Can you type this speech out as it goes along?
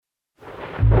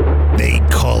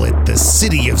the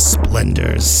City of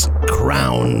Splendors,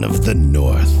 Crown of the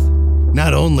North.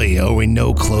 Not only are we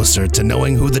no closer to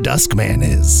knowing who the Duskman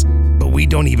is, but we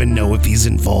don't even know if he's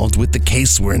involved with the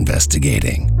case we're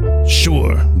investigating.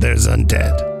 Sure, there's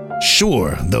undead.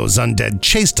 Sure, those undead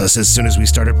chased us as soon as we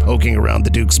started poking around the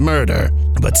Duke's murder,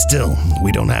 but still,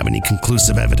 we don't have any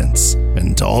conclusive evidence,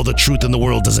 and all the truth in the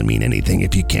world doesn't mean anything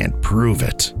if you can't prove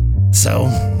it. So,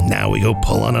 now we go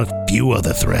pull on a few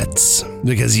other threads.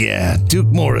 Because yeah, Duke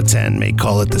Moratin may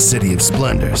call it the City of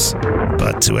Splendors,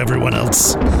 but to everyone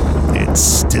else, it's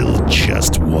still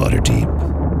just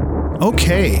Waterdeep.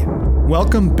 Okay,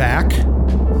 welcome back,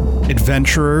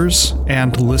 adventurers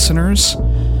and listeners.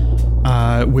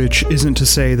 Which isn't to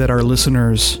say that our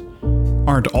listeners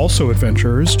aren't also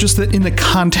adventurers, just that in the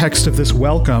context of this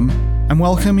welcome, I'm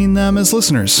welcoming them as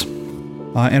listeners.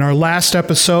 In our last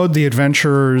episode, the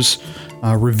adventurers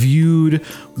reviewed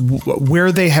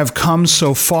where they have come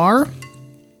so far.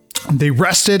 They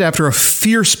rested after a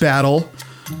fierce battle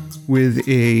with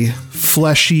a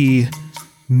fleshy,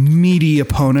 meaty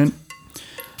opponent,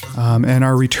 and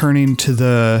are returning to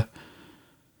the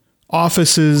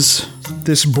offices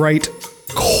this bright,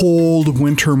 cold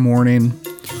winter morning.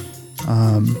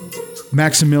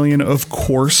 Maximilian, of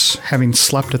course, having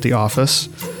slept at the office,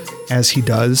 as he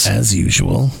does. As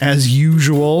usual,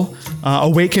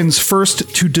 awakens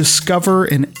first to discover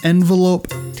an envelope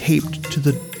taped to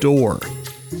the door.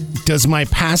 Does my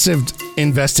passive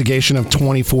investigation of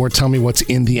 24 tell me what's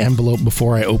in the envelope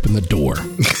before I open the door?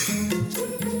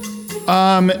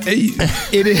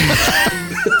 It is...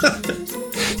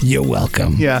 You're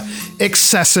welcome. Yeah.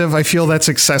 Excessive. I feel that's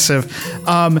excessive.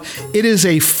 It is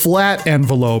a flat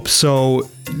envelope, so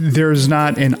there's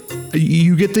not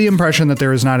you get the impression that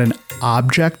there is not an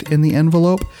object in the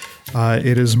envelope.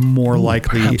 It is more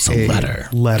likely a letter.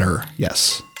 Letter,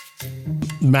 yes.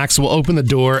 Max will open the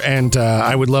door, and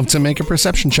I would love to make a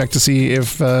perception check to see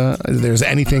if there's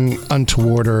anything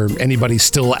untoward or anybody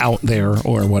still out there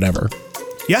or whatever.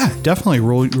 Yeah, definitely.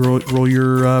 Roll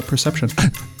your perception.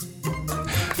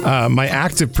 My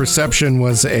active perception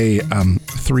was a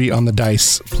 3 on the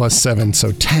dice plus 7,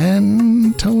 so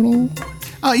 10 total.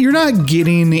 You're not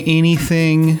getting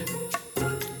anything.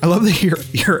 I love that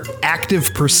your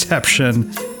active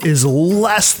perception is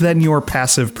less than your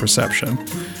passive perception.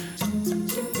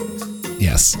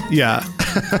 Yes. Yeah.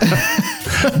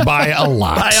 By a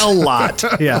lot. By a lot.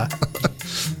 Yeah.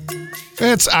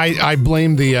 It's I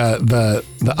blame the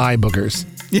eye boogers.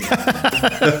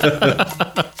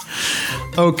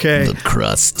 Okay. The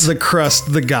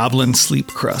crust. The goblin sleep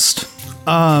crust.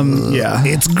 Yeah.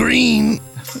 It's green.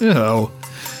 Oh.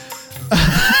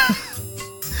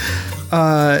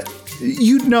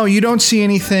 You don't see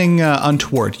anything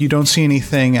untoward. You don't see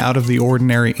anything out of the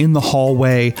ordinary in the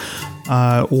hallway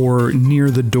or near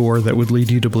the door that would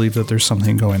lead you to believe that there's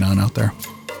something going on out there.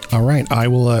 All right. I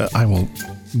will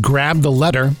grab the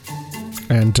letter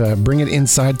and bring it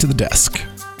inside to the desk.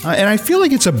 And I feel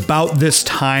like it's about this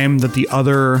time that the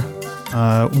other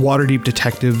Waterdeep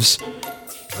detectives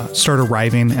start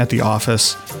arriving at the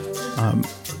office.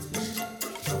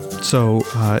 So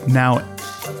now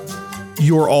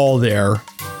you're all there,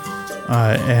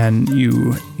 and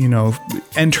you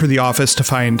enter the office to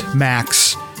find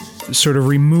Max sort of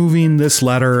removing this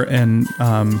letter and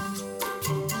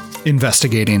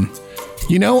investigating.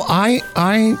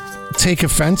 I take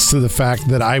offense to the fact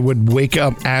that I would wake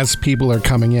up as people are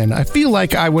coming in. I feel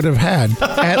like I would have had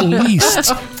at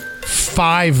least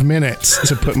 5 minutes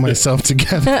to put myself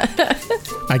together.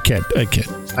 I kid.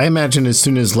 I imagine as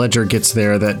soon as Ledger gets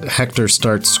there that Hector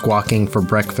starts squawking for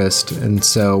breakfast, and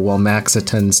so while Max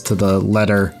attends to the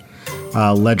letter,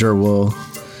 Ledger will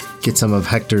get some of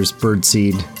Hector's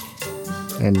birdseed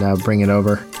and bring it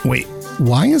over. Wait.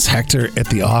 Why is Hector at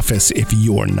the office if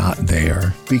you're not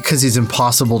there? Because he's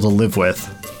impossible to live with.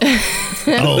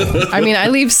 Oh. I mean, I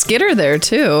leave Skitter there,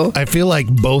 too. I feel like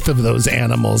both of those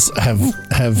animals have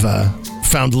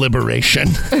found liberation.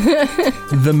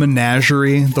 The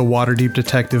menagerie, the Waterdeep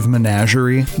detective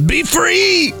menagerie. Be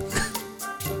free!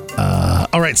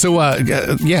 All right, so,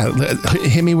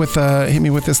 hit me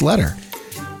with this letter.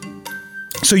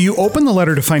 So you open the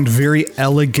letter to find very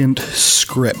elegant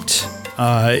script.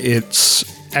 It's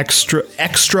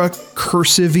extra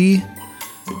cursive-y,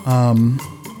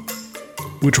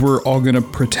 which we're all going to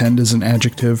pretend is an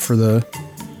adjective for the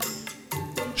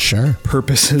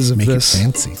purposes of this. Make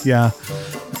it fancy. Yeah.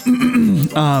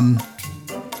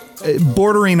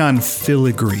 Bordering on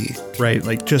filigree, right?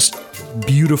 Like just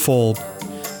beautiful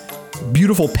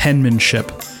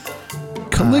penmanship.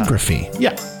 Calligraphy.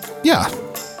 Yeah.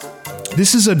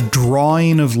 This is a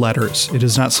drawing of letters. It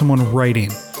is not someone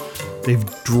writing.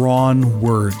 They've drawn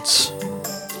words.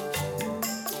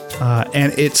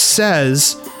 And it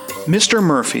says, Mr.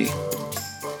 Murphy,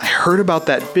 I heard about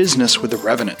that business with the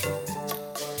Revenant.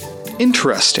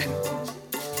 Interesting.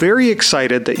 Very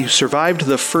excited that you survived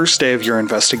the first day of your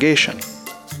investigation.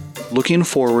 Looking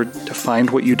forward to find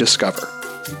what you discover.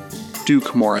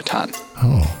 Duke Moratan.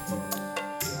 Oh.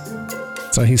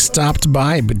 So he stopped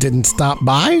by but didn't stop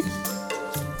by?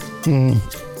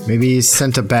 Maybe he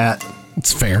sent a bat.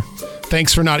 It's fair.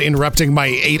 Thanks for not interrupting my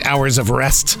 8 hours of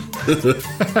rest.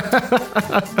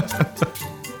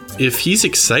 If he's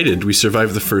excited we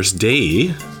survived the first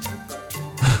day.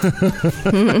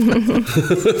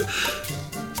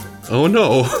 Oh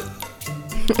no.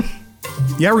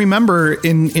 Yeah, remember,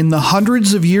 in the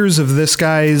hundreds of years of this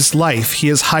guy's life, he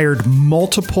has hired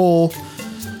multiple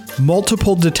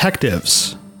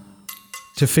detectives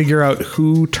to figure out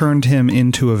who turned him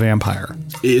into a vampire.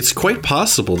 It's quite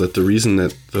possible that the reason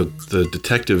that the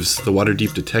detectives, the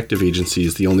Waterdeep Detective Agency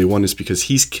is the only one is because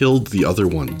he's killed the other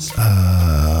ones.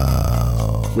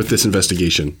 With this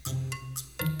investigation.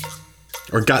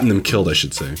 Or gotten them killed, I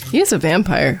should say. He is a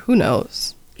vampire. Who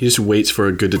knows? He just waits for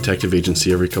a good detective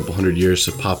agency every couple hundred years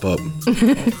to pop up.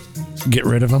 Get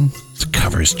rid of him to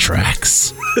cover his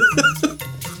tracks.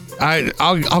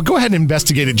 I'll go ahead and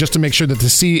investigate it just to make sure that to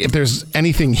see if there's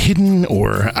anything hidden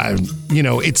or,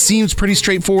 it seems pretty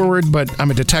straightforward, but I'm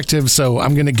a detective, so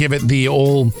I'm going to give it the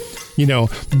old,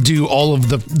 do all of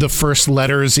the first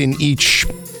letters in each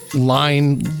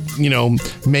line,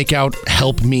 make out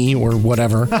help me or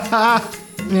whatever.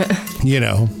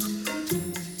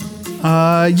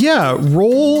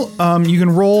 Roll. You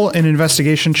can roll an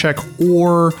investigation check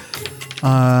or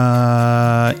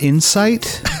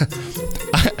insight.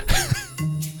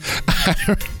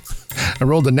 I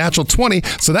rolled a natural 20,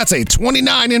 so that's a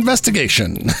 29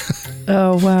 investigation.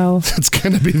 Oh, wow. It's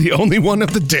going to be the only one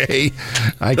of the day,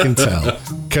 I can tell,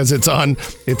 because it's on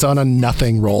a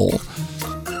nothing roll.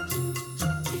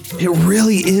 It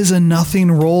really is a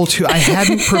nothing roll, too. I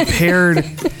hadn't prepared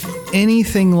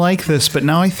anything like this, but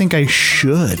now I think I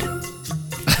should.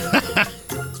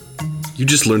 You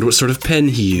just learned what sort of pen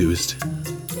he used.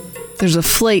 There's a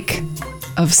flake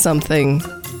of something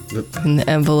in the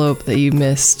envelope that you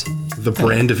missed. The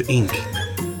brand of ink.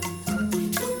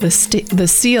 The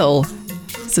seal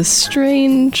is a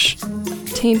strange,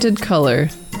 tainted color.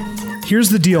 Here's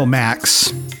the deal, Max.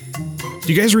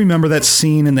 Do you guys remember that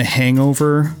scene in The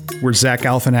Hangover where Zach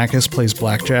Galifianakis plays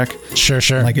Blackjack? Sure.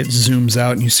 Like it zooms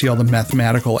out and you see all the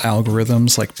mathematical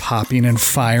algorithms like popping and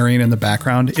firing in the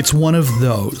background. It's one of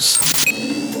those.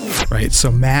 Right,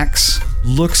 so Max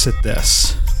looks at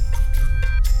this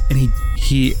and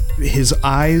his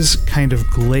eyes kind of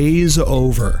glaze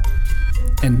over,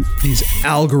 and these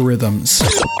algorithms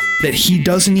that he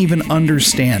doesn't even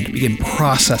understand begin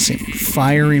processing,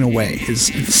 firing away. His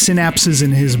synapses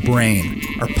in his brain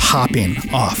are popping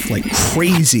off like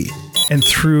crazy. And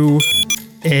through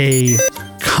a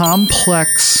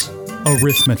complex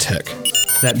arithmetic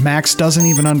that Max doesn't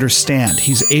even understand,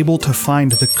 he's able to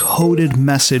find the coded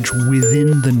message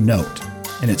within the note.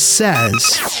 And it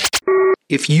says,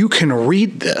 if you can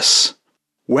read this,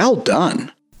 well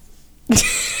done.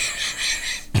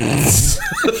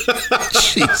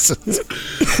 Jesus.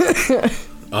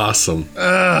 Awesome.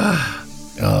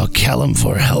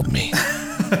 Kalimvor, help me.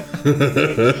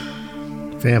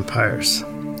 Vampires.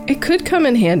 It could come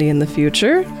in handy in the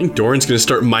future. I think Doran's going to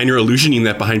start minor illusioning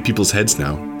that behind people's heads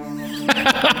now.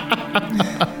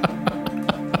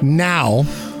 Now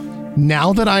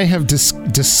that I have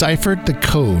deciphered the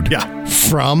code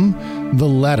from the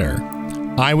letter,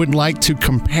 I would like to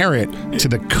compare it to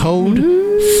the code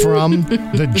from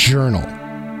the journal.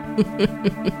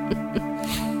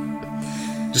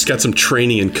 Just got some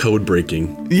training in code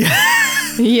breaking.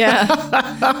 Yeah.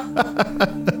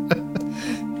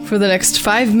 For the next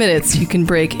 5 minutes, you can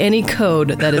break any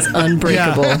code that is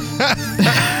unbreakable.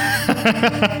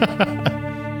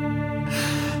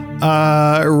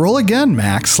 Roll again,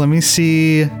 Max. Let me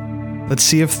see. Let's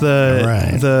see if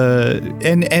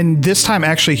and this time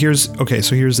actually here's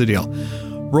the deal.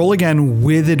 Roll again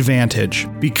with advantage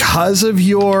because of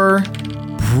your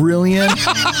brilliant,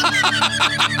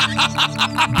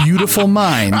 beautiful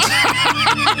mind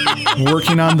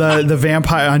working on the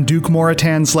vampire on Duke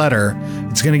Moratan's letter.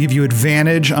 It's going to give you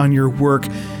advantage on your work.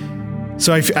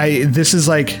 So this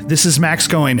is Max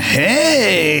going,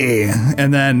 hey,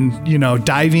 and then,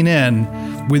 diving in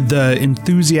with the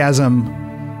enthusiasm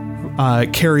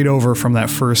carried over from that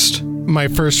first. My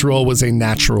first roll was a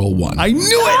natural 1. I knew it.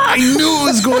 I knew it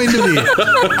was going to be.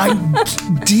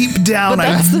 Deep down, but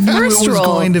that's I the knew first it was roll.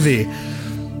 going to be.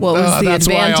 What was the that's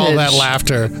advantage? Why all that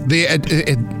laughter.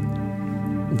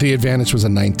 The advantage was a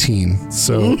 19,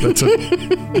 so that's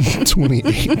a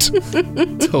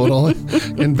 28 total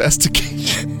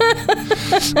investigation.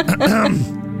 That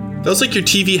was like your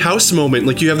TV house moment.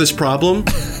 Like you have this problem,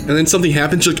 and then something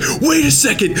happens. You're like, wait a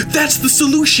second, that's the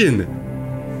solution.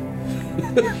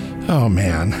 Oh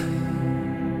man,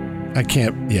 I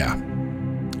can't. Yeah,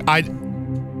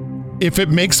 If it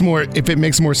makes more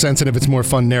sense and if it's more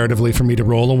fun narratively for me to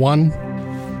roll a 1.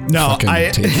 No,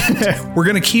 we're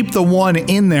gonna keep the 1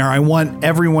 in there. I want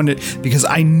everyone to, because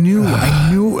I knew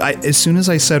as soon as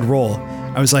I said roll,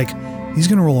 I was like, he's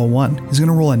gonna roll a 1. He's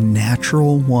gonna roll a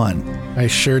natural 1. I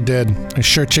sure did. I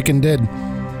sure chicken did.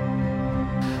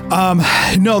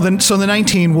 No, then so the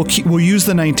 19 we'll use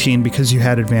the 19 because you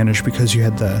had advantage because you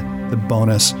had the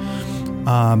bonus.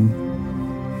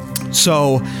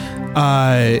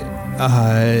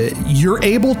 You're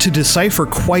able to decipher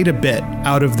quite a bit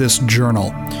out of this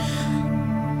journal.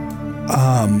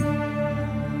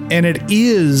 And it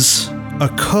is a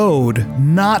code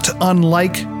not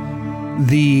unlike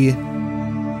the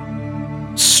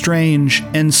strange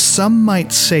and some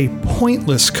might say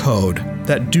pointless code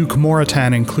that Duke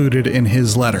Moritan included in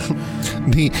his letter.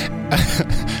 The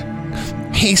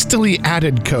hastily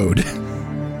added code.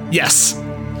 Yes.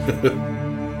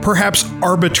 Perhaps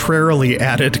arbitrarily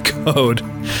added code.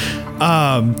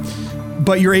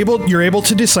 But you're able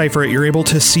to decipher it. You're able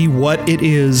to see what it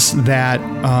is that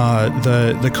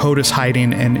the code is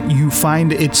hiding, and you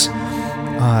find it's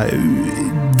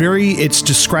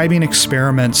describing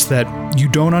experiments that you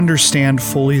don't understand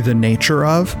fully the nature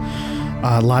of.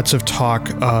 Lots of talk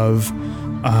of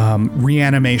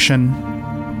reanimation.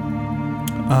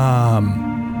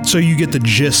 So you get the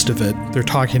gist of it. They're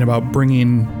talking about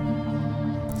bringing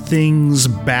things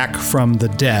back from the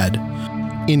dead.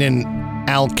 In an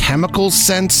alchemical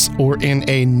sense or in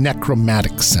a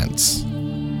necromantic sense?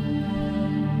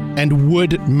 And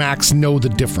would Max know the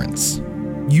difference?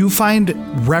 You find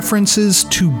references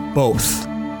to both.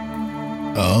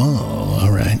 Oh,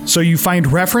 all right. So you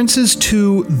find references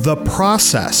to the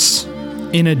process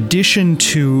in addition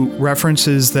to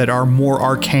references that are more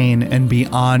arcane and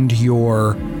beyond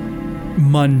your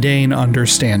mundane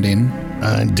understanding.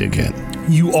 I dig it.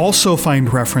 You also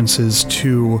find references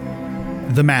to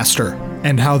the Master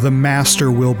and how the Master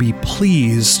will be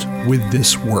pleased with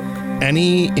this work.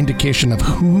 Any indication of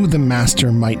who the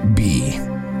Master might be?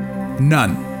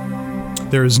 None.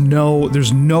 There's no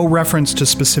reference to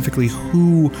specifically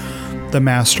who the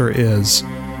Master is,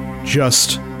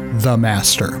 just the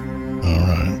Master. All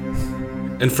right.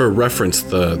 And for reference,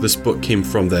 this book came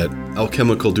from that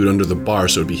alchemical dude under the bar,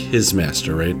 so it'd be his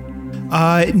master, right?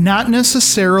 Not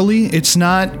necessarily. It's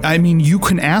not. I mean, you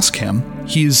can ask him.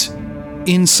 He's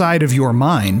inside of your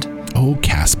mind. Oh,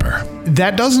 Casper.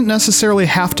 That doesn't necessarily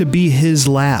have to be his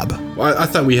lab. Well, I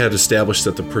thought we had established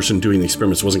that the person doing the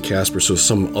experiments wasn't Casper, so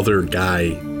some other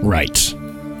guy. Right.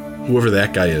 Whoever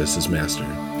that guy is master.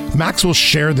 Max will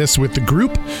share this with the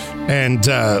group and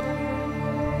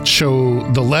show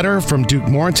the letter from Duke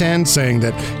Moritan saying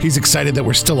that he's excited that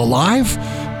we're still alive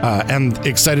and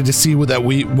excited to see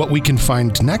what we can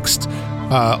find next.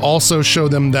 Also show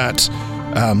them that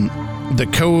the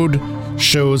code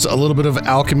shows a little bit of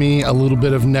alchemy, a little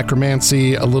bit of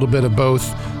necromancy, a little bit of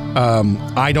both.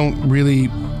 I don't really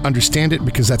understand it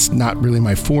because that's not really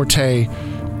my forte.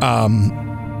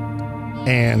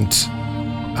 And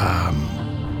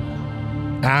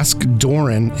ask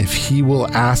Doran if he will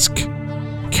ask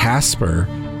Casper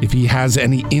if he has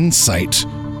any insight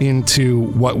into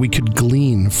what we could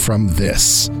glean from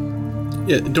this.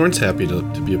 Yeah, Doran's happy to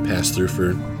be a pass-through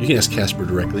for... You can ask Casper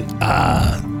directly.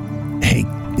 Hey,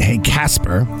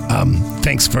 Casper.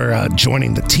 Thanks for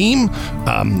joining the team.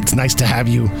 It's nice to have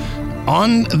you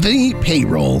on the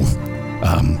payroll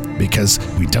because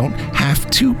we don't have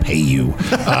to pay you.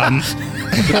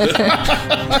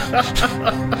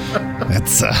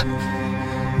 That's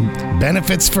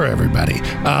benefits for everybody.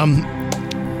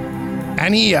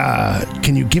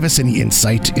 Can you give us any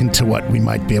insight into what we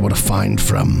might be able to find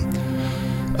from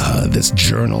this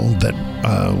journal that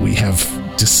we have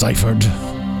deciphered?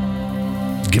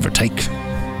 Give or take.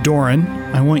 Doran,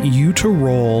 I want you to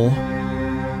roll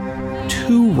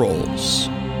 2 rolls.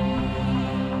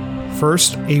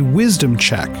 First, a wisdom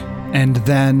check, and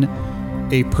then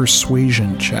a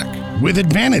persuasion check. With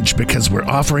advantage, because we're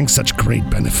offering such great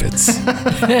benefits.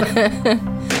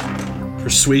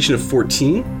 Persuasion of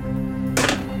 14.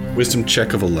 Wisdom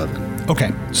check of 11.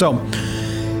 Okay, so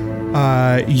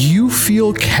you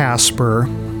feel Casper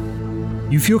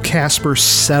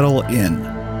settle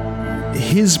in.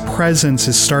 His presence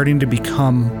is starting to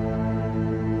become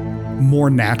more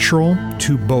natural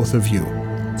to both of you.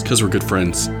 It's because we're good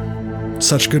friends.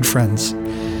 such good friends.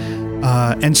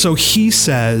 And so he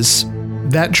says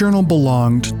that journal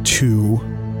belonged to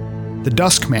the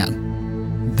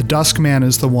Duskman. The Duskman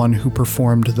is the one who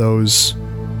performed those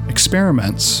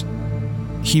experiments.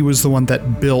 He was the one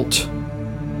that built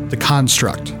the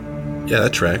construct. Yeah,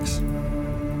 that tracks.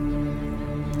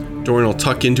 Doran will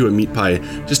tuck into a meat pie,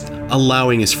 just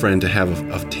allowing his friend to have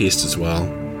a taste as well.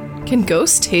 Can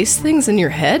ghosts taste things in your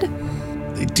head?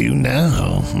 They do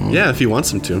now. Yeah, if he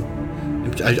wants them to.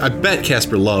 I bet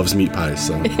Casper loves meat pies,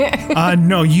 so.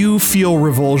 No, you feel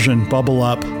revulsion bubble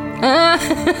up.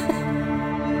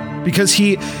 Because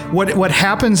what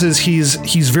happens is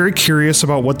he's very curious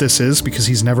about what this is because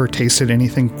he's never tasted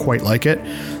anything quite like it.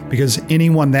 Because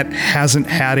anyone that hasn't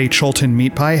had a Chultan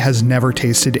meat pie has never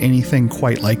tasted anything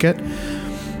quite like it.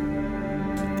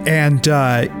 And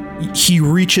he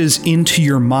reaches into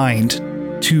your mind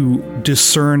to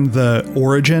discern the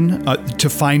origin, to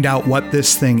find out what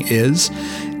this thing is.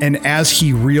 And as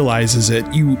he realizes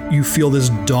it, you feel this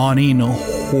dawning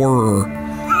horror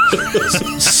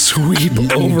sweep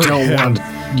over him.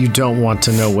 You don't want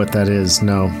to know what that is,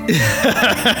 no.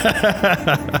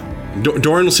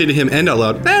 Doran will say to him and out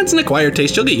loud, "That's an acquired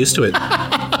taste. You'll get used to it."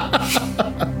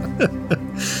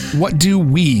 What do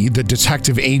we, the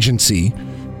detective agency,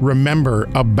 remember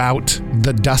about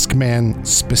the Duskman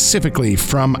specifically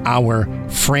from our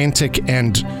frantic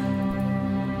and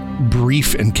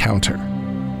brief encounter?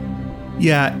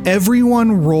 Yeah,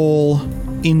 everyone roll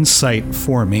insight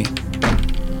for me.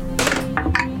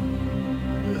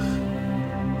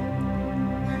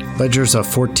 Ledger's a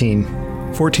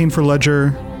 14. 14 for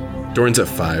Ledger. Doran's at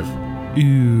 5.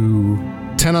 Ooh.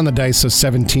 10 on the dice, so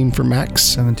 17 for Max.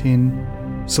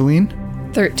 17. Celine?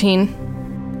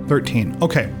 13. 13.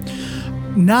 Okay.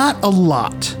 Not a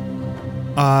lot.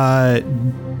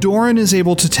 Doran is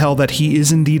able to tell that he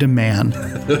is indeed a man.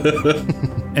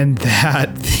 And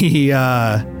that the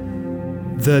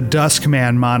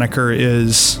Duskman moniker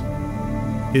is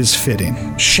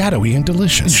fitting. Shadowy and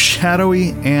delicious.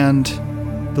 Shadowy and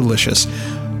delicious.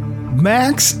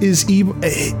 Max is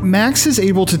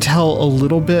able to tell a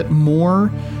little bit more.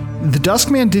 The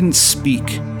Duskman didn't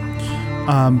speak,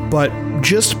 but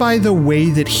just by the way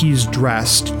that he's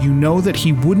dressed, you know that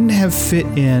he wouldn't have fit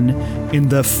in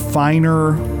the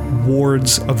finer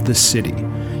wards of the city.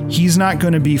 He's not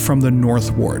going to be from the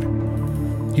North Ward.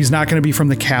 He's not going to be from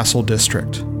the Castle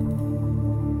District.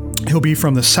 He'll be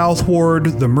from the South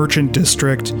Ward, the Merchant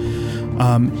District,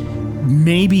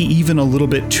 maybe even a little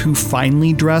bit too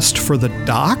finely dressed for the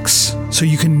docks. So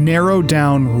you can narrow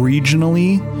down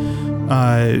regionally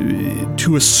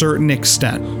to a certain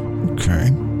extent.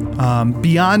 Okay.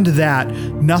 Beyond that,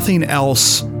 nothing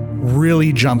else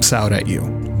really jumps out at you.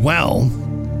 Well,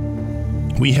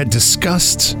 we had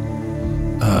discussed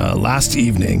last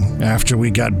evening after we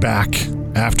got back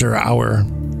after our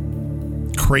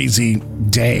crazy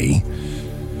day,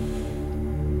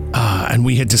 and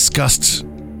we had discussed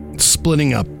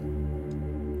splitting up,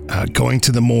 going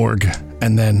to the morgue,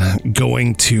 and then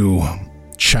going to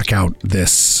check out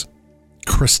this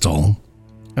crystal.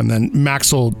 And then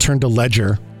Max will turn to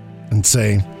Ledger and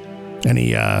say,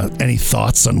 any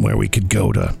thoughts on where we could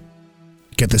go to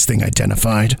get this thing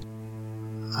identified?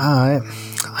 I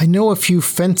know a few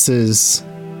fences,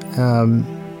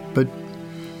 but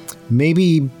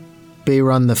maybe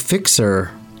Bayron the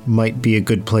Fixer might be a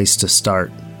good place to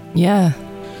start. Yeah.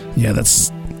 Yeah,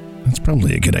 that's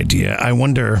probably a good idea. I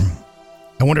wonder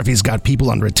if he's got people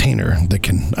on retainer that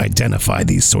can identify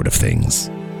these sort of things.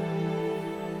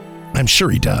 I'm sure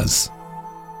he does.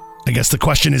 I guess the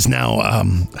question is now,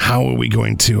 how are we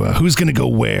going to, who's going to go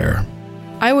where?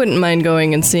 I wouldn't mind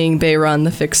going and seeing Bayron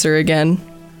the Fixer again.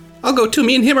 I'll go too.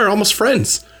 Me and him are almost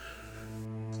friends.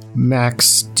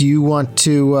 Max, do you want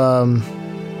to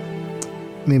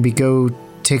maybe go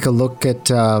take a look at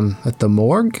the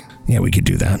morgue? Yeah, we could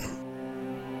do that.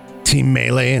 Team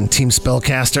Melee and Team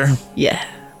Spellcaster. Yeah,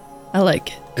 I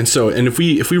like it. And if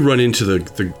we run into the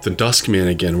Duskman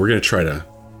again, we're gonna try to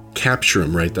capture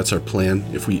him, right? That's our plan.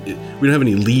 We don't have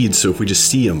any leads, so if we just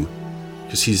see him,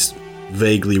 because he's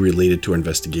vaguely related to our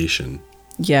investigation.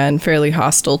 Yeah, and fairly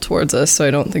hostile towards us, so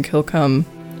I don't think he'll come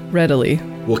readily.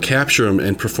 We'll capture him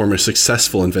and perform a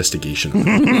successful investigation.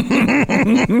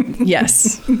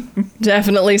 Yes,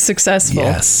 definitely successful.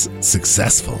 Yes,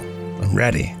 successful. I'm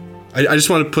ready. I just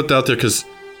want to put that out there because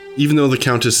even though the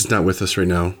Countess is not with us right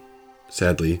now,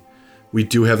 sadly, we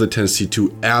do have the tendency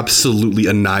to absolutely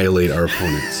annihilate our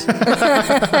opponents.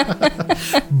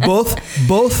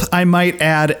 Both, I might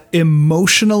add,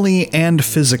 emotionally and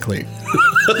physically.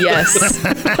 Yes.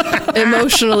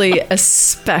 Emotionally,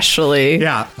 especially.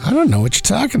 Yeah. I don't know what you're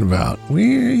talking about.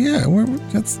 We're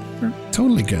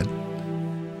Totally good.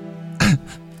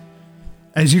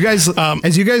 As you guys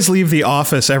leave the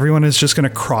office, everyone is just going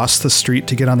to cross the street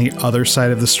to get on the other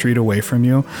side of the street away from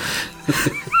you.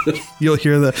 You'll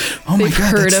hear oh my They've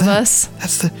god, heard that's of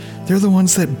them. us. They're the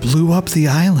ones that blew up the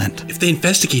island. If they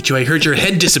investigate you, I heard your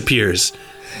head disappears.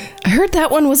 I heard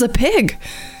that one was a pig.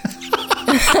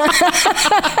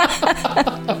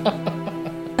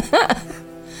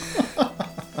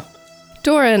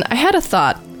 Doran, I had a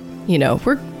thought. You know,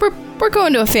 we're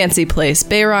going to a fancy place.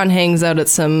 Bayron hangs out at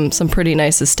some pretty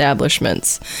nice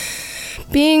establishments.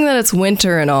 Being that it's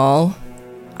winter and all,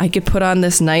 I could put on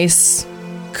this nice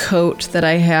coat that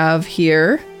I have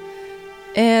here.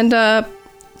 And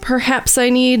perhaps I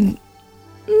need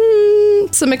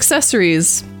some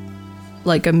accessories.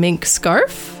 Like a mink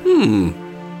scarf? Well,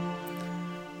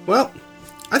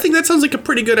 I think that sounds like a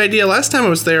pretty good idea. Last time I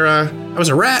was there, I was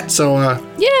a rat, so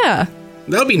Yeah.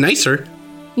 that'll be nicer.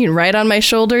 You can ride on my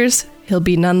shoulders. He'll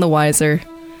be none the wiser.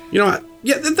 You know what?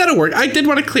 Yeah, that'll work. I did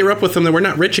want to clear up with them that we're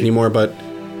not rich anymore, but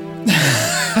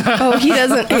Oh, he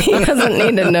doesn't need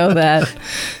to know that.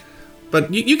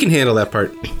 but you can handle that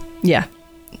part. Yeah,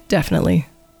 definitely.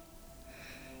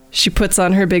 She puts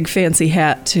on her big fancy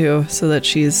hat too, so that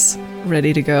she's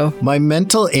ready to go. My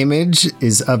mental image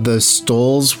is of those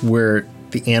stoles where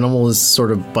the animal is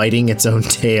sort of biting its own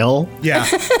tail. Yeah,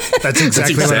 that's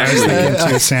exactly what I was thinking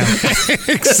too, Sam.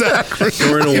 Exactly.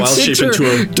 Doran will wild shape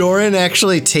into a... Doran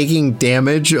actually taking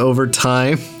damage over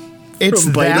time. It's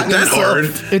biting that hard.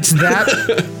 It's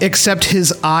that, except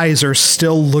his eyes are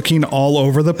still looking all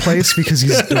over the place because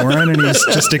he's Doran and he's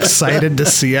just excited to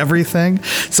see everything.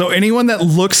 So anyone that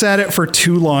looks at it for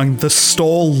too long, the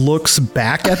stole looks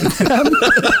back at them.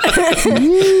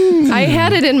 I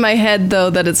had it in my head, though,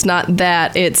 that it's not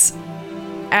that. It's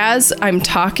as I'm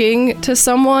talking to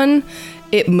someone,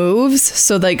 it moves.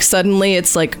 So, like, suddenly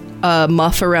it's like a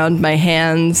muff around my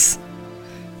hands.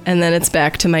 And then it's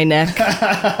back to my neck.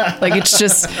 Like, it's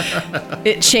just,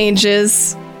 it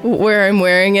changes where I'm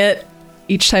wearing it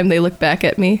each time they look back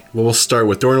at me. Well, we'll start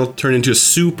with Doran will turn into a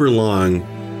super long,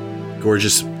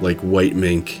 gorgeous, like, white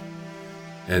mink.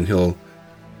 And he'll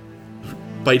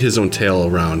bite his own tail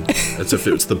around as if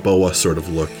it's the boa sort of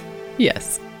look.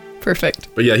 Yes.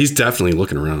 Perfect. But yeah, he's definitely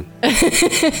looking around.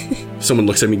 If someone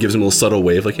looks at me, gives him a little subtle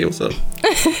wave, like, hey, what's up?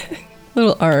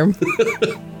 Little arm.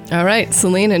 All right,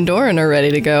 Celine and Doran are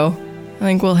ready to go. I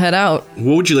think we'll head out.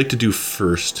 What would you like to do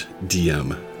first,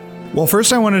 DM? Well,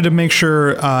 first I wanted to make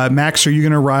sure, Max, are you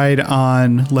going to ride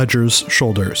on Ledger's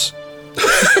shoulders?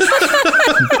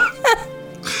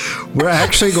 We're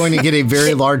actually going to get a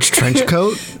very large trench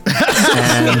coat,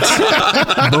 and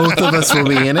both of us will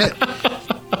be in it.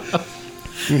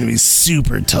 You're gonna be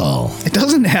super tall. It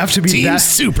doesn't have to be Team that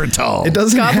super tall. It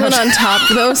doesn't Goblin have on top,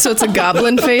 though, so it's a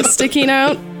goblin face sticking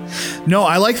out. No,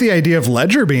 I like the idea of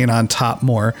Ledger being on top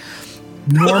more.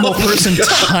 Normal person,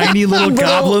 tiny little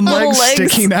goblin little legs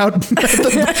sticking out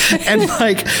and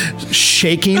like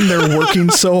shaking. They're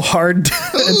working so hard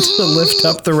to lift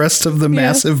up the rest of the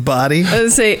massive body. I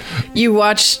would say you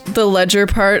watch the Ledger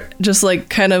part just like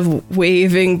kind of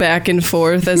waving back and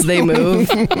forth as they move.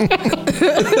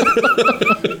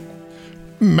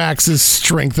 Max's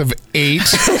strength of 8.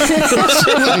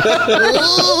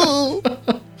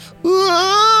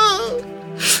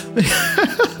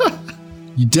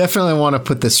 You definitely want to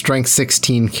put the Strength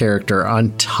 16 character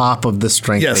on top of the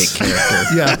Strength 8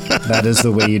 character. Yeah. That is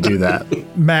the way you do that.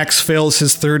 Max fails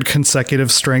his third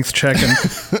consecutive strength check, and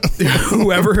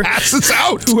whoever Passes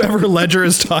out. whoever Ledger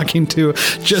is talking to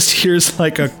just hears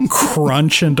like a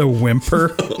crunch and a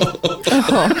whimper.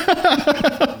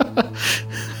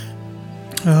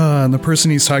 And the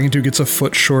person he's talking to gets a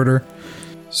foot shorter.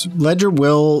 So Ledger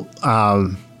will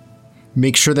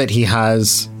make sure that he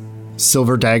has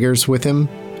silver daggers with him,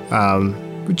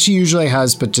 which he usually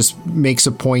has, but just makes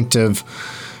a point of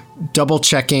double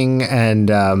checking. And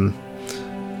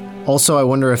also, I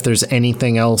wonder if there's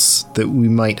anything else that we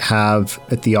might have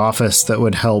at the office that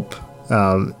would help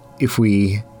if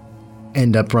we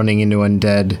end up running into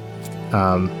undead.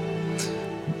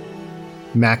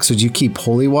 Max, would you keep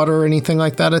holy water or anything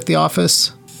like that at the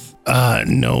office?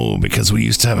 No, because we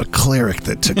used to have a cleric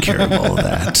that took care of all of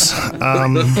that.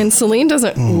 And Celine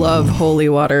doesn't love holy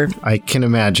water. I can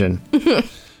imagine.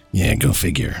 Yeah, go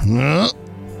figure.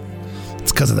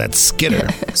 It's because of that skitter.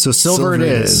 So silver it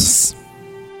is.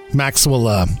 Max will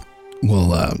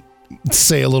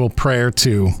say a little prayer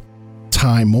to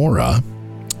Tymora,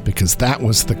 because that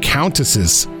was the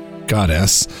Countess's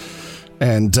goddess,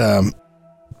 and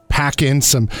pack in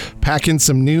some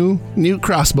new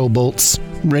crossbow bolts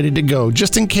ready to go,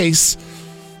 just in case.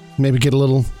 Maybe get a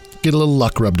little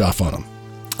luck rubbed off on them.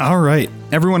 All right.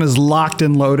 Everyone is locked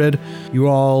and loaded. You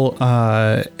all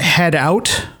head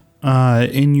out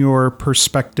in your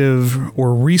perspective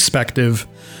or respective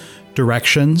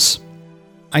directions.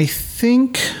 I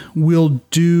think we'll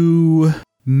do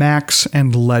Max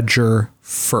and Ledger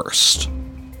first.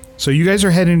 So you guys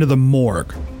are heading to the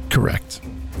morgue. Correct.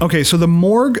 Okay, so the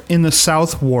morgue in the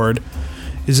South Ward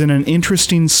is in an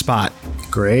interesting spot.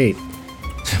 Great.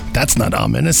 That's not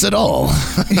ominous at all.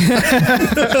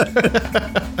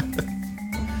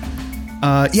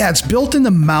 Yeah, it's built in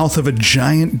the mouth of a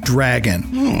giant dragon.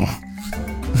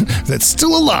 That's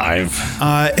still alive.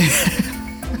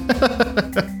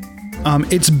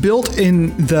 It's built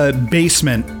in the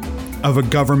basement of a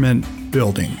government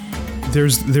building.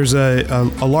 There's a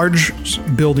large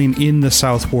building in the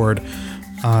South Ward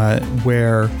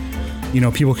where, you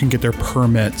know, people can get their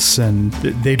permits and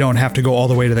they don't have to go all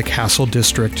the way to the Castle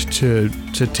District to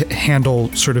handle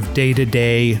sort of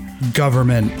day-to-day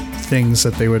government things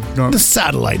that they would normally. The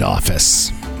satellite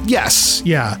office. Yes,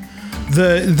 yeah.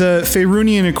 The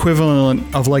Faerunian equivalent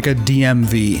of like a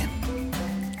DMV.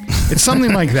 It's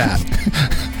something like that.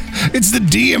 It's the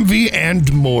DMV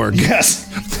and morgue. Yes.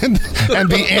 And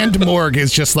the and morgue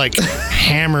is just like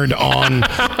hammered on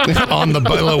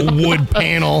the wood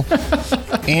panel.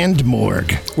 And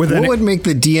morgue. What would make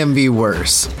the DMV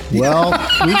worse? Well,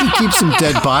 we could keep some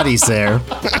dead bodies there.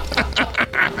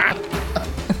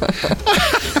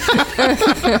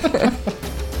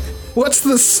 What's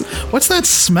this? What's that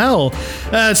smell?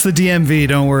 It's the DMV.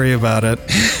 Don't worry about it.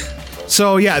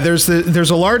 So yeah, there's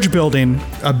a large building,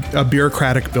 a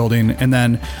bureaucratic building, and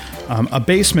then a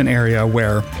basement area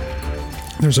where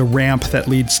there's a ramp that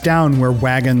leads down where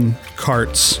wagon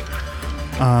carts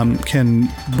can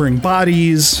bring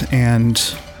bodies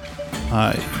and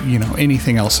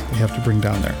anything else that they have to bring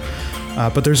down there.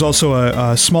 But there's also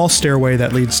a small stairway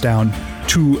that leads down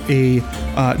to a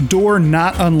door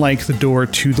not unlike the door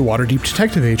to the Waterdeep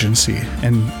Detective Agency,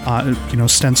 and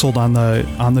stenciled on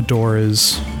the door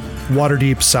is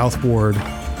Waterdeep South Ward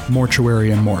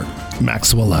Mortuary and Morgue.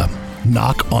 Max will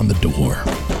knock on the door.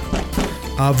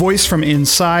 A voice from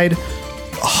inside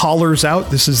hollers out.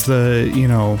 This is the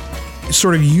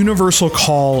sort of universal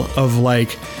call of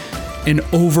like an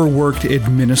overworked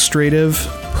administrative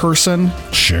person.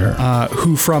 Sure.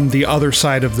 Who from the other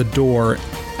side of the door.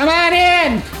 Come on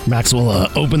in! Max will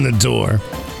open the door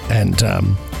and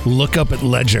look up at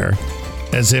Ledger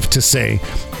as if to say,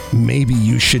 maybe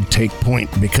you should take point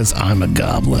because I'm a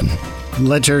goblin.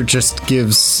 Ledger just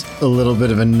gives a little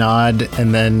bit of a nod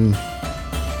and then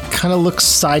kind of looks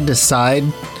side to side.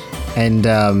 And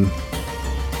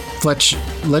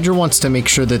Ledger wants to make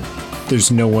sure that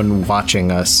there's no one watching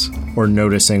us or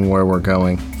noticing where we're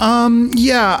going.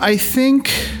 Yeah, I think...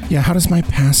 Yeah, how does my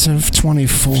passive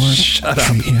 24...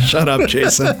 Shut up,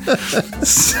 Jason.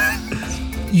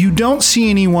 You don't see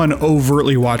anyone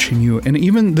overtly watching you, and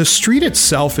even the street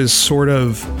itself is sort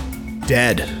of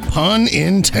dead. Pun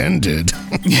intended.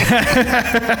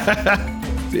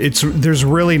 There's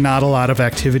really not a lot of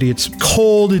activity. It's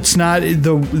cold. It's not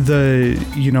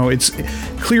it's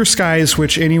clear skies,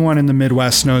 which anyone in the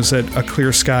Midwest knows that a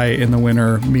clear sky in the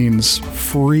winter means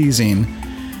freezing.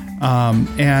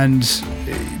 And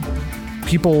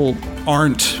people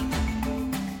aren't,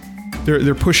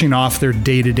 they're pushing off their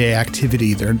day-to-day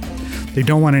activity. They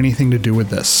don't want anything to do with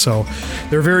this. So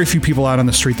there are very few people out on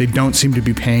the street. They don't seem to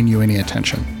be paying you any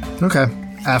attention. Okay.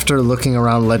 After looking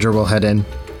around, Ledger will head in.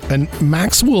 And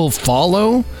Max will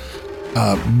follow,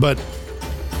 but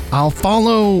I'll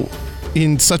follow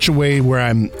in such a way where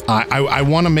I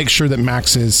want to make sure that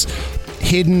Max is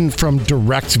hidden from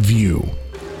direct view,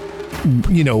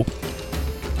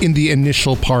 in the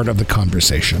initial part of the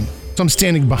conversation. So I'm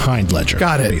standing behind Ledger.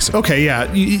 Got it. Basically. Okay,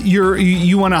 yeah.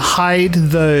 You want to hide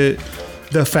the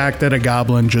fact that a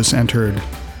goblin just entered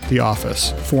the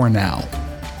office for now.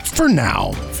 For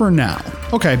now.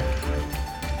 Okay.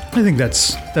 I think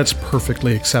that's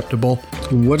perfectly acceptable.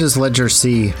 What does Ledger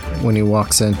see when he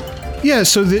walks in? Yeah,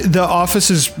 so the office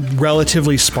is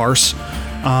relatively sparse.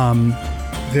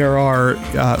 There are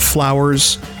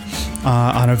flowers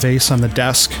on a vase on the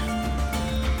desk.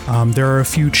 There are a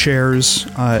few chairs,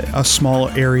 a small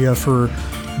area for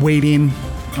waiting.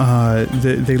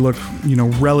 They look,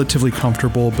 relatively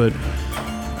comfortable, but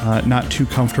not too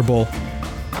comfortable.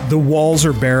 The walls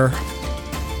are bare,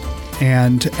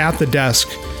 and at the desk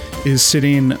is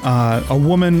sitting a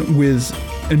woman with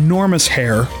enormous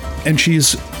hair, and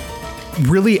she's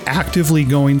really actively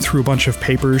going through a bunch of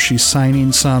papers. She's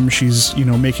signing some. She's,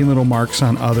 making little marks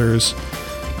on others.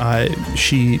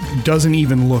 She doesn't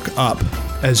even look up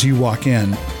as you walk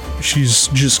in. She's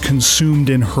just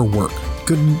consumed in her work.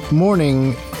 Good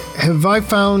morning. Have I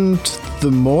found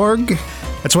the morgue?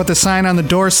 That's what the sign on the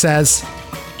door says.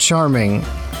 Charming.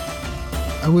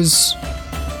 I was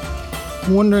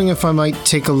wondering if I might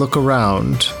take a look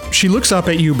around. She looks up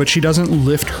at you, but she doesn't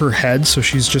lift her head, so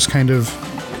she's just kind of,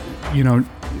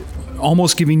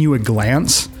 almost giving you a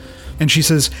glance. And she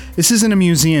says, "This isn't a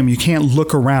museum. You can't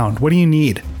look around. What do you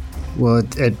need?" Well,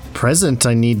 at present,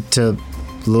 I need to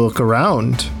look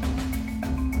around.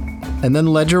 And then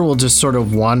Ledger will just sort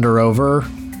of wander over,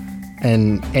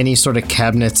 and any sort of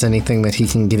cabinets, anything that he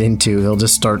can get into, he'll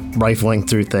just start rifling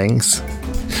through things.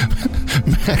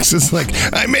 Max is like,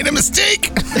 I made a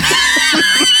mistake.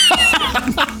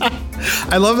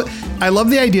 I love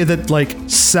the idea that like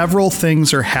several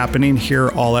things are happening here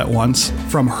all at once,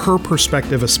 from her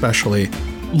perspective especially.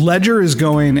 Ledger is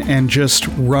going and just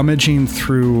rummaging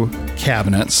through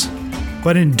cabinets,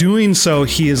 but in doing so,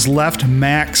 he has left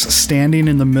Max standing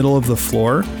in the middle of the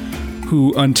floor,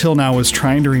 who until now was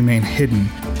trying to remain hidden.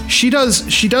 She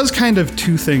does kind of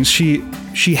two things. She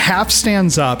half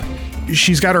stands up.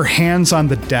 She's got her hands on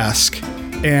the desk,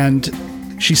 and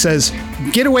she says,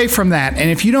 "Get away from that, and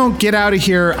if you don't get out of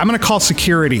here, I'm going to call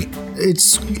security."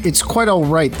 It's quite all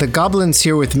right. The goblin's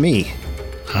here with me.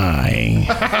 Hi.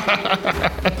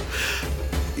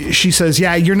 She says,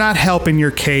 "Yeah, you're not helping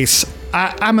your case.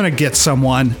 I'm going to get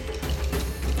someone."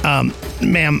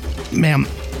 Ma'am.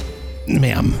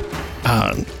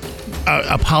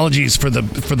 Apologies for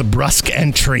the brusque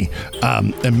entry.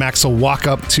 And Max will walk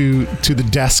up to the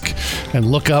desk and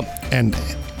look up and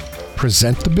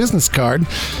present the business card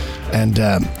and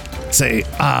say,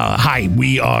 "Hi,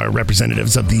 we are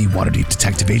representatives of the Waterdeep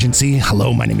Detective Agency.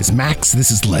 Hello, my name is Max.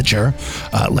 This is Ledger,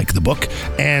 like the book,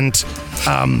 and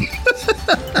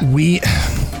we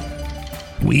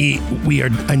are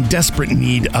in desperate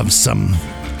need of some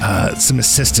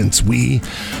assistance. We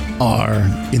are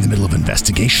in the middle of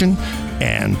investigation,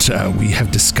 and we have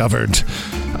discovered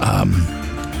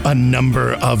a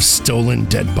number of stolen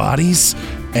dead bodies,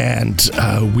 and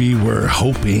we were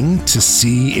hoping to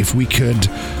see if we could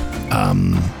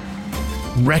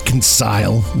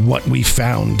reconcile what we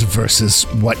found versus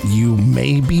what you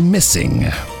may be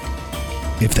missing,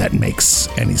 if that makes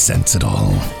any sense at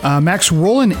all." Max,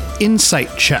 roll an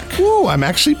insight check. Ooh, I'm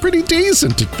actually pretty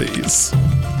decent at these.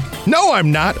 No,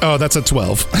 I'm not. Oh, that's a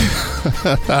 12.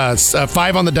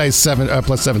 5 on the dice, 7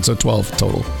 plus 7, so 12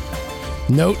 total.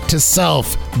 Note to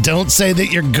self: don't say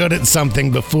that you're good at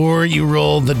something before you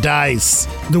roll the dice.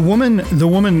 The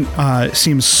woman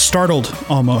seems startled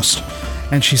almost,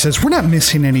 and she says, "We're not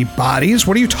missing any bodies.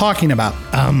 What are you talking about?"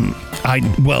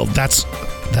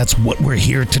 That's what we're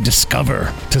here to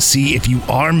discover, to see if you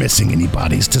are missing any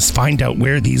bodies, to find out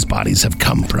where these bodies have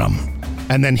come from.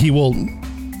 And then he will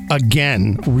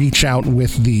again reach out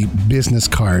with the business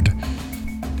card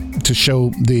to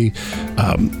show the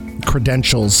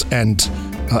credentials, and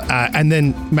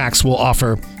then Max will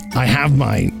offer, "I have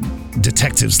my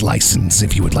detective's license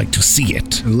if you would like to see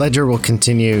it." Ledger will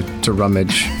continue to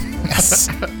rummage. Yes.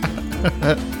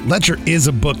 Ledger is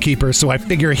a bookkeeper, so I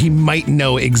figure he might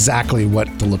know exactly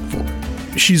what to look for.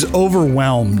 She's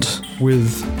overwhelmed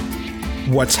with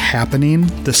what's happening,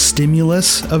 the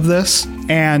stimulus of this,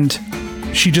 and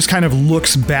she just kind of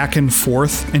looks back and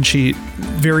forth, and she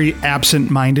very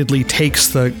absent-mindedly takes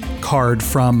the card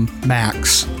from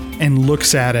Max and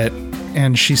looks at it,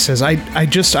 and she says, I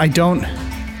don't,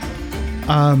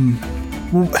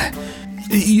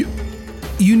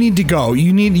 you need to go.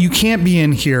 You can't be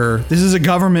in here. This is a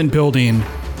government building.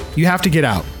 You have to get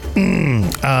out.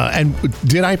 And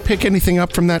did I pick anything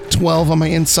up from that 12 on my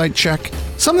insight check?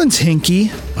 Something's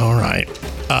hinky. All right.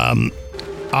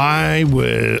 I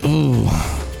would. Ooh.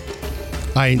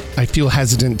 I feel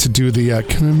hesitant to do the.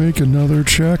 Can I make another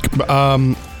check?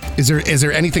 Is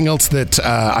there anything else that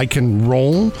I can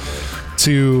roll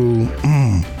to?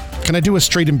 Can I do a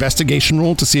straight investigation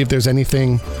roll to see if there's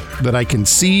anything that I can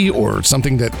see or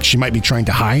something that she might be trying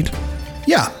to hide?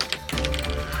 Yeah.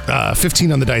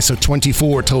 15 on the dice, so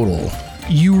 24 total.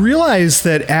 You realize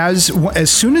that as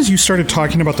soon as you started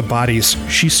talking about the bodies,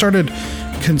 she started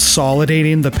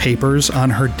consolidating the papers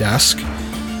on her desk.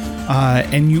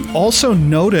 And you also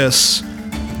notice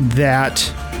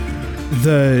that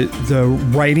the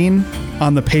writing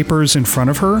on the papers in front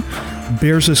of her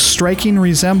bears a striking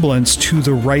resemblance to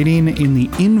the writing in the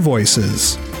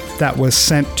invoices that was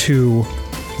sent to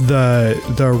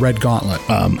the Red Gauntlet.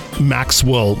 Max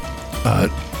will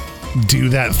do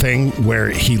that thing where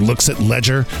he looks at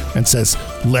Ledger and says,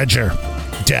 "Ledger,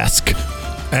 desk,"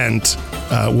 and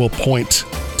will point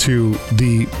to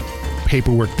the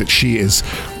paperwork that she is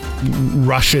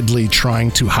rushedly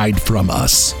trying to hide from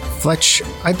us. Fletch,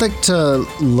 I'd like to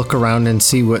look around and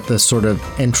see what the sort of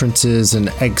entrances and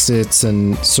exits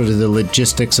and sort of the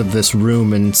logistics of this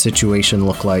room and situation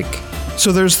look like.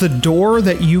 So there's the door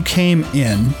that you came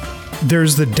in.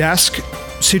 There's the desk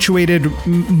situated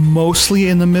mostly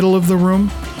in the middle of the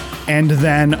room. And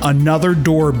then another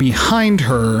door behind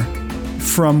her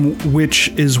from which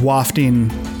is wafting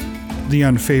the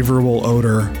unfavorable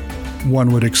odor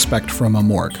one would expect from a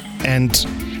morgue. And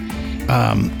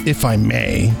if I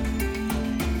may,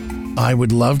 I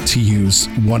would love to use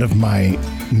one of my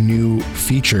new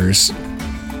features.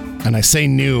 And I say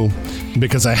new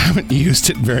because I haven't used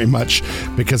it very much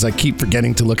because I keep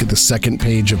forgetting to look at the second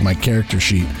page of my character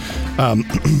sheet.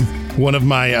 One of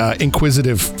my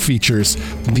inquisitive features,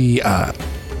 the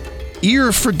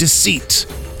ear for deceit,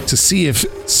 to see if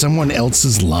someone else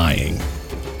is lying.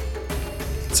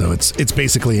 So it's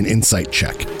basically an insight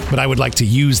check, but I would like to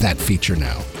use that feature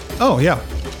now. Oh, yeah.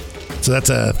 So that's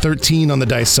a 13 on the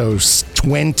dice, so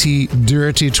 20,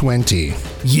 dirty 20.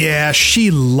 Yeah,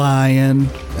 she lying.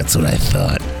 That's what I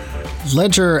thought.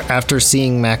 Ledger, after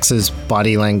seeing Max's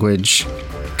body language,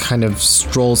 kind of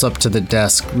strolls up to the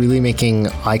desk, really making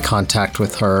eye contact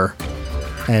with her.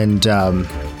 And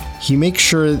he makes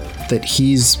sure that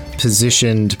he's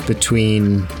positioned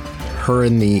between her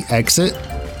and the exit.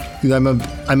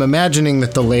 I'm imagining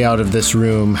that the layout of this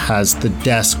room has the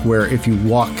desk where if you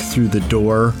walk through the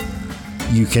door,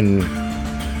 you can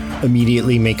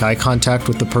immediately make eye contact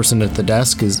with the person at the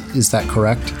desk. Is that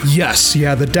correct? Yes,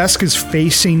 yeah, the desk is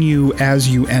facing you as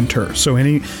you enter. So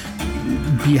any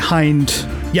behind,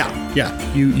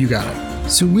 yeah, you got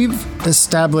it. So we've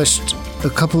established a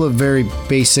couple of very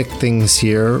basic things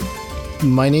here.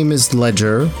 My name is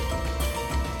Ledger.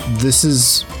 This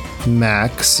is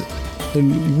Max.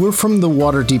 And we're from the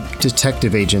Waterdeep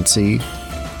Detective Agency.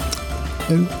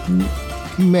 And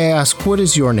may I ask, what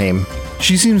is your name?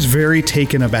 She seems very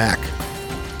taken aback.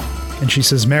 And she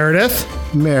says, Meredith?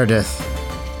 Meredith.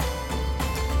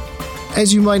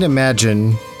 As you might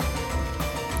imagine,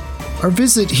 our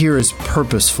visit here is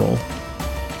purposeful.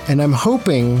 And I'm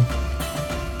hoping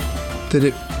that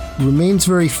it remains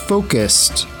very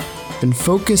focused, and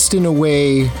focused in a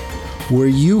way where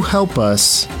you help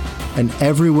us and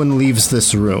everyone leaves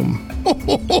this room.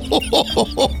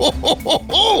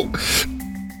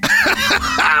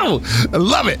 I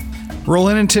love it. Roll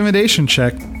an intimidation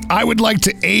check. I would like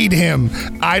to aid him.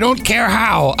 I don't care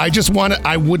how. I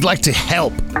would like to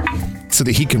help so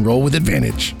that he can roll with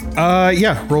advantage.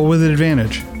 Yeah, roll with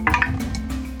advantage.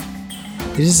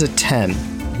 It is a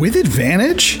 10. With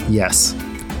advantage? Yes.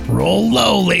 Roll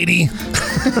low, lady.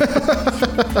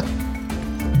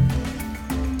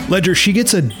 Ledger, she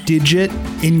gets a digit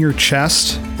in your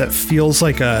chest that feels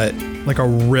like a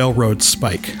railroad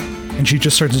spike. And she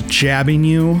just starts jabbing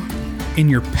you in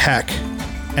your pec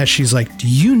as she's like, do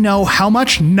you know how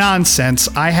much nonsense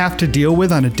I have to deal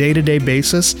with on a day-to-day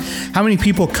basis? How many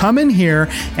people come in here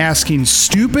asking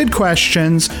stupid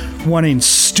questions, wanting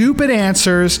stupid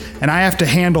answers, and I have to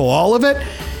handle all of it?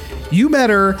 You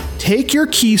better take your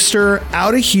keister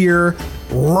out of here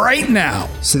right now.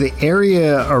 So the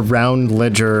area around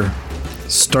Ledger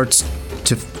starts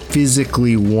to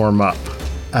physically warm up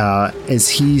as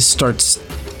he starts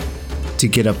to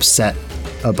get upset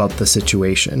about the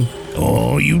situation.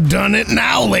 Oh, you done it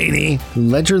now, lady.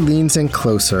 Ledger leans in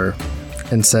closer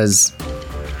and says,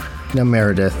 now,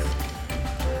 Meredith,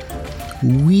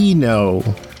 we know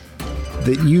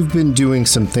that you've been doing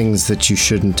some things that you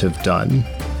shouldn't have done.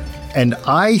 And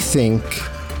I think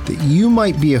that you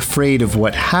might be afraid of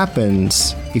what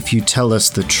happens if you tell us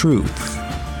the truth.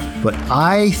 But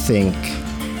I think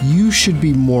you should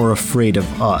be more afraid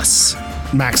of us.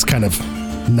 Max kind of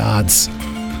nods,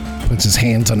 puts his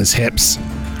hands on his hips.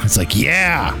 It's like,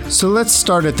 yeah. So let's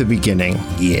start at the beginning.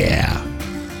 Yeah.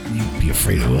 You'd be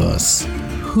afraid of us.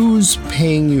 Who's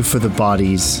paying you for the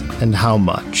bodies and how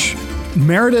much?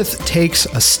 Meredith takes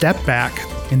a step back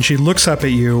and she looks up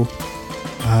at you,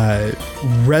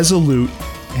 resolute,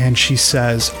 and she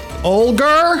says,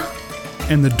 Olger!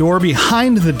 And the door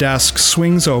behind the desk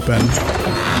swings open.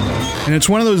 And it's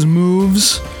one of those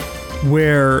moves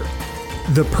where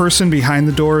the person behind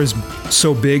the door is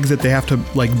so big that they have to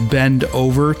bend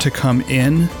over to come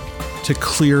in to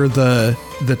clear the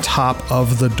top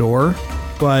of the door.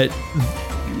 But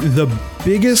the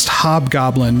biggest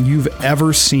hobgoblin you've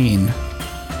ever seen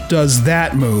does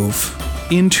that move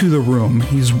into the room.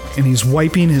 He's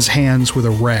wiping his hands with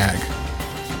a rag.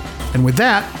 And with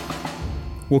that,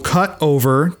 we'll cut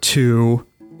over to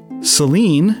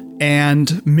Celine,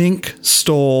 and Mink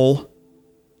stole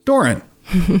Doran.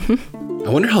 I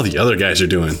wonder how the other guys are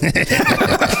doing.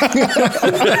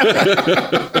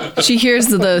 She hears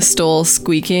the stole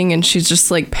squeaking, and she's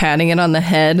just like patting it on the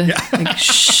head. Yeah. Like,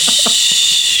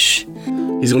 shh.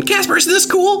 He's going, Casper, is this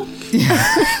cool?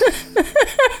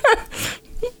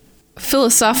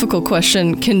 Philosophical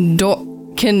question: Can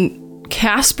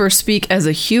Casper speak as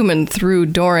a human through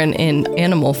Doran in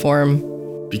animal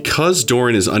form? Because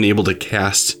Doran is unable to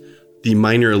cast the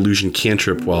minor illusion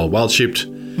cantrip while wild-shaped.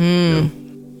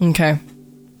 Okay.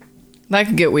 That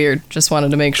could get weird. Just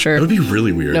wanted to make sure. That would be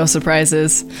really weird. No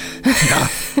surprises.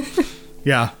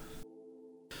 Yeah.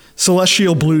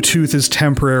 Celestial Bluetooth is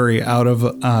temporarily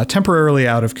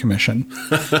out of commission.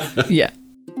 Yeah.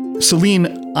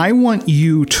 Celine, I want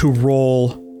you to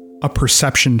roll a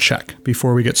perception check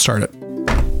before we get started.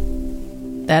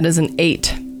 That is an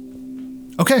 8.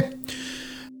 Okay.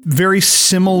 Very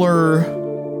similar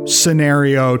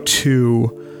scenario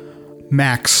to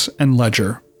Max and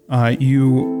Ledger.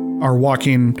 You are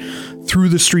walking through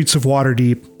the streets of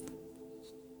Waterdeep,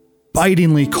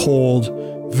 bitingly cold,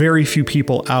 very few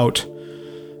people out,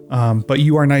 but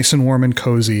you are nice and warm and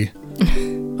cozy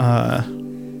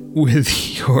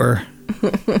with your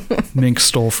mink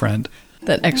stole friend.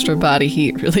 That extra body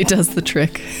heat really does the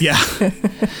trick. Yeah.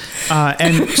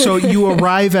 And so you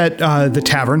arrive at the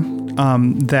tavern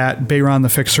that Bayron the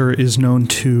Fixer is known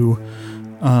to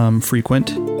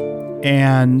frequent.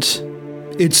 And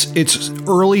it's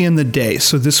early in the day.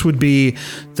 So this would be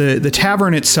the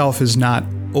tavern itself is not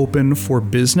open for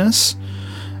business.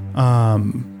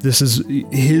 This is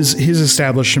his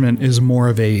establishment is more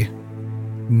of a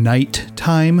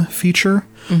nighttime feature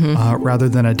rather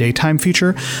than a daytime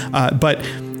feature. But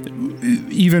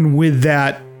even with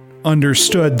that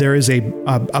understood, there is a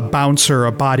bouncer,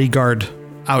 a bodyguard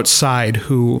outside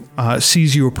who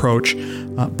sees you approach,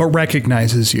 but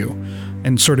recognizes you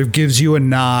and sort of gives you a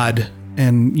nod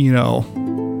and,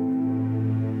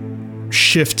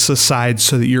 shifts aside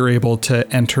so that you're able to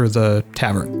enter the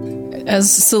tavern.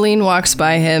 As Celine walks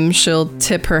by him, she'll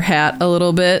tip her hat a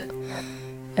little bit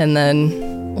and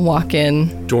then walk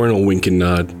in. Doran will wink and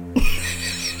nod.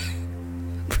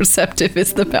 Perceptive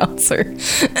is the bouncer.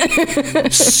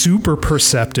 Super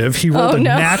perceptive. He rolled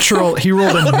He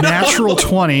rolled a natural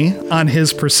 20 on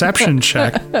his perception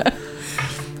check.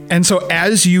 And so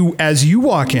as you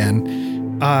walk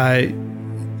in,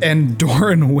 and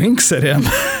Doran winks at him,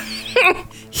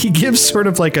 he gives sort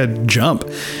of like a jump.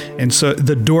 And so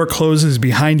the door closes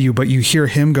behind you, but you hear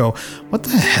him go, "What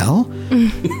the hell?"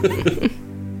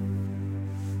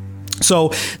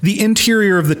 So the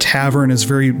interior of the tavern is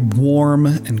very warm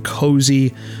and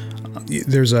cozy.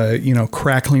 There's a,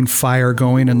 crackling fire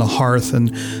going in the hearth, and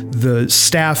the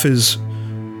staff is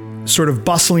sort of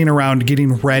bustling around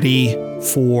getting ready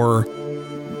for,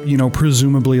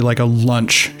 presumably like a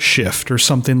lunch shift or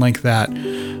something like that.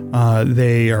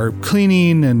 They are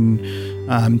cleaning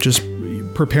and just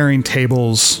preparing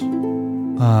tables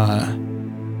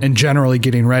and generally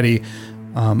getting ready.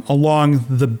 Along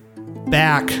the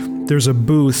back, there's a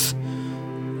booth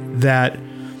that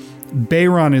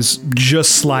Bayron is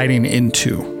just sliding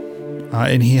into.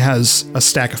 And he has a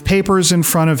stack of papers in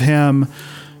front of him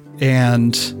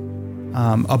and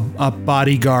a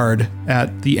bodyguard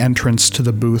at the entrance to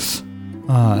the booth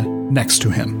next to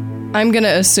him. I'm going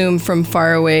to assume from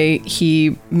far away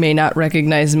he may not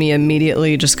recognize me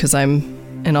immediately just because I'm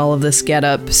in all of this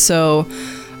getup. So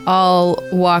I'll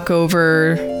walk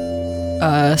over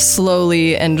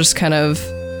slowly and just kind of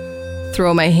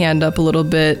throw my hand up a little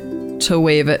bit to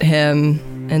wave at him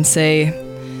and say,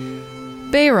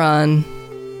 "Bayron,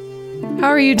 how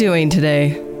are you doing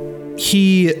today?"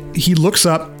 He looks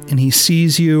up and he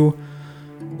sees you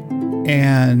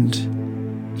and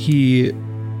he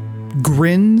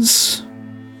grins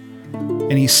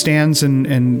and he stands and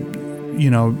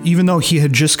even though he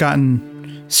had just gotten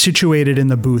situated in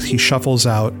the booth, he shuffles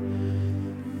out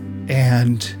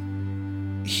and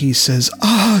he says,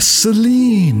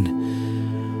 Celine,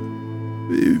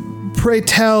 pray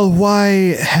tell,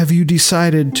 why have you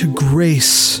decided to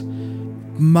grace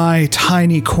my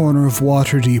tiny corner of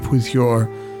Waterdeep with your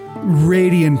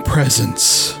radiant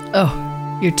presence?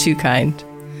 Oh, you're too kind.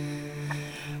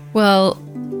 Well,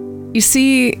 you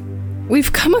see,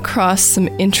 we've come across some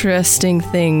interesting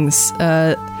things.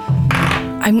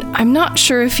 I'm not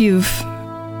sure if you've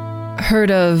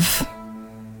heard of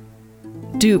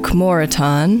Duke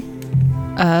Moraton,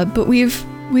 but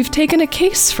we've taken a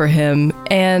case for him,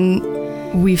 and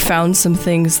we found some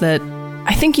things that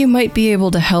I think you might be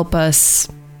able to help us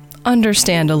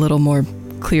understand a little more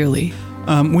clearly.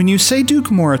 When you say Duke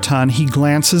Moraton, he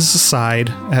glances aside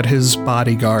at his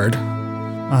bodyguard,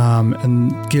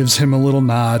 and gives him a little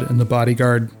nod, and the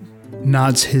bodyguard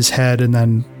nods his head and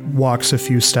then walks a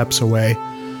few steps away.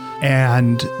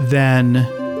 And then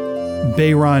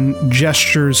Bayron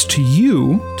gestures to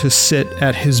you to sit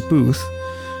at his booth,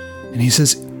 and he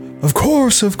says, Of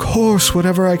course,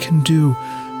 whatever I can do.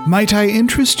 Might I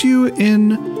interest you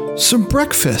in some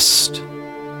breakfast?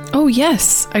 Oh,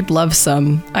 yes, I'd love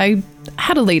some. I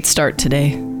had a late start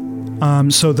today.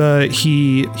 So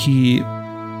he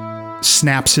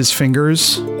snaps his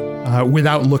fingers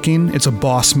without looking. It's a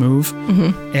boss move.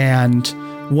 And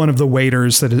one of the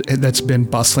waiters that's been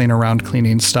bustling around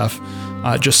cleaning stuff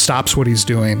just stops what he's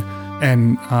doing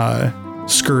and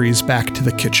scurries back to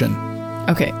the kitchen.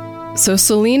 Okay, so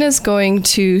Selena's going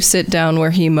to sit down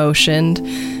where he motioned,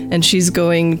 and she's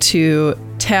going to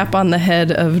tap on the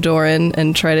head of Doran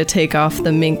and try to take off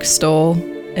the mink stole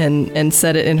and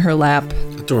set it in her lap.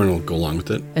 Doran will go along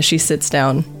with it. As she sits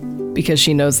down, because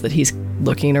she knows that he's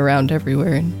looking around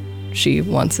everywhere and she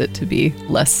wants it to be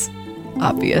less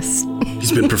obvious.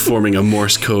 He's been performing a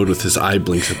Morse code with his eye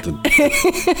blinks at the...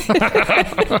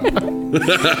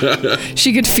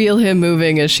 She could feel him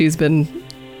moving as she's been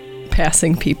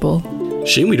passing people.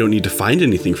 Shame we don't need to find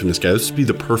anything from this guy. This would be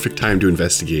the perfect time to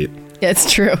investigate. Yeah,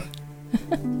 it's true.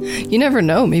 You never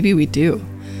know. Maybe we do.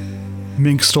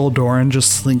 Mink stole Doran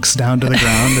just slinks down to the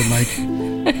ground and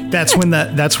that's when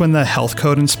the health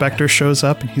code inspector shows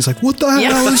up and he's like, "What the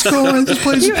hell is going on? This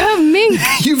place? You have mink.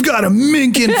 You've got a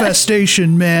mink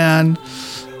infestation, man."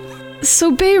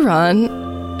 So Bayron,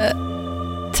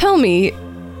 tell me,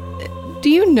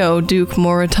 do you know Duke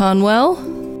Moraton well?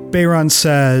 Bayron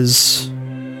says,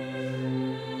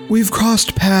 "We've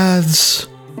crossed paths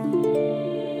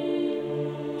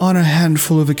on a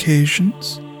handful of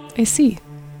occasions." I see.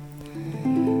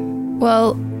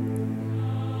 Well,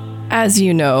 as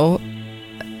you know,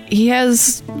 he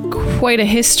has quite a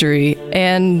history,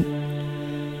 and,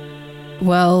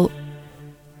 well,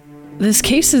 this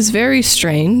case is very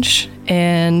strange,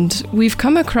 and we've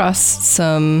come across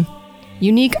some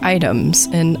unique items,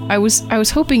 and I was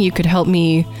hoping you could help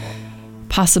me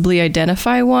possibly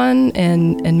identify one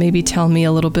and maybe tell me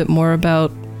a little bit more about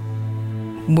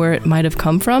where it might have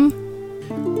come from.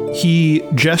 He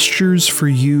gestures for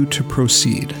you to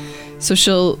proceed. So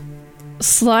she'll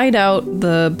slide out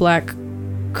the black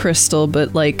crystal,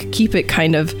 but keep it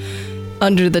kind of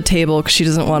under the table because she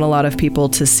doesn't want a lot of people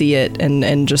to see it,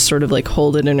 and just sort of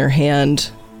hold it in her hand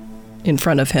in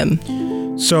front of him.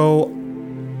 So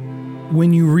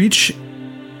when you reach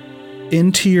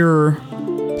into your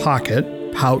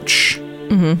pouch.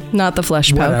 Not the flesh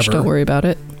pouch, whatever. Don't worry about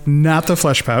it. Not the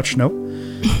flesh pouch, nope.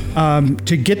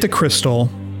 To get the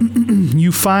crystal,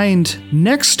 you find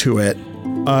next to it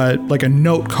a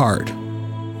note card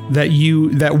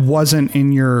that wasn't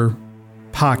in your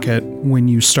pocket when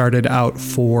you started out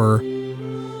for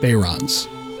Bayron's.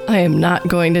 I am not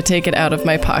going to take it out of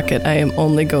my pocket. I am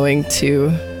only going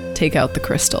to take out the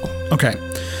crystal. Okay.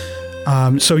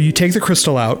 So you take the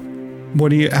crystal out.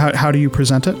 How do you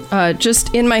present it?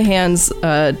 Just in my hands,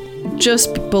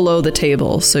 just below the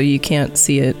table, so you can't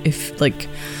see it. If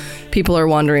people are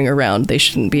wandering around, they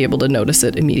shouldn't be able to notice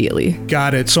it immediately.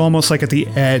 Got it. So almost like at the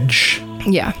edge.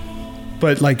 Yeah.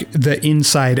 But the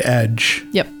inside edge.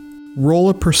 Yep. Roll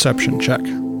a perception check.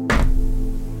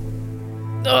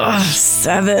 Ugh,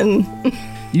 7.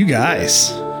 You guys.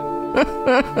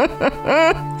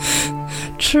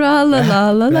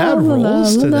 Tra-la-la-la-la-la-la-la. Bad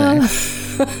rolls today.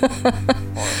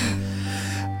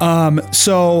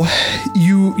 So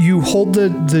you hold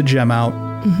the gem out,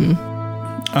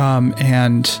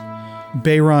 and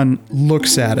Bayron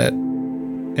looks at it,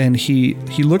 and he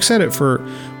looks at it for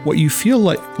what you feel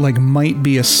like might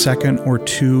be a second or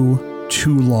two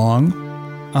too long,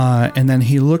 and then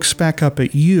he looks back up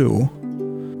at you,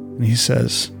 and he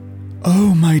says,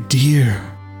 "Oh, my dear,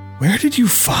 where did you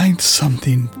find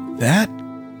something that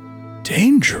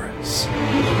dangerous?"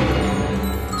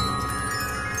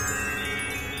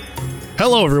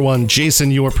 Hello, everyone.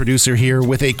 Jason, your producer here,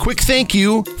 with a quick thank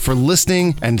you for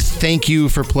listening and thank you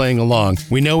for playing along.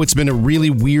 We know it's been a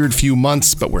really weird few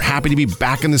months, but we're happy to be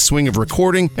back in the swing of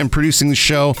recording and producing the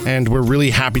show, and we're really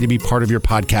happy to be part of your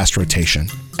podcast rotation.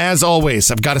 As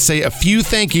always, I've got to say a few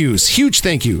thank yous. Huge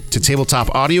thank you to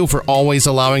Tabletop Audio for always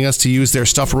allowing us to use their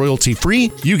stuff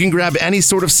royalty-free. You can grab any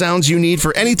sort of sounds you need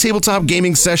for any tabletop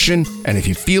gaming session, and if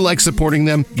you feel like supporting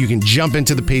them, you can jump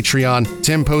into the Patreon.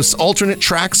 Tim posts alternate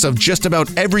tracks of just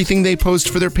about everything they post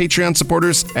for their Patreon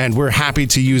supporters, and we're happy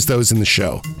to use those in the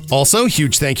show. Also,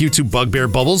 huge thank you to Bugbear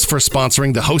Bubbles for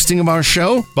sponsoring the hosting of our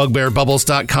show.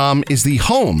 BugbearBubbles.com is the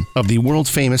home of the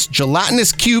world-famous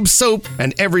gelatinous cube soap,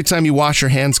 and every time you wash your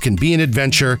hands can be an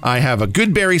adventure. I have a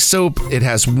Good Berry soap. It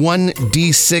has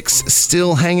 1d6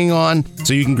 still hanging on,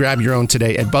 so you can grab your own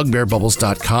today at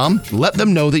BugbearBubbles.com. Let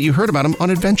them know that you heard about them on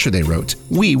Adventure they wrote.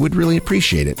 We would really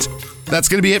appreciate it. That's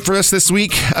going to be it for us this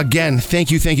week. Again,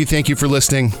 thank you for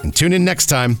listening, and tune in next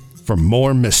time for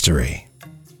more mystery.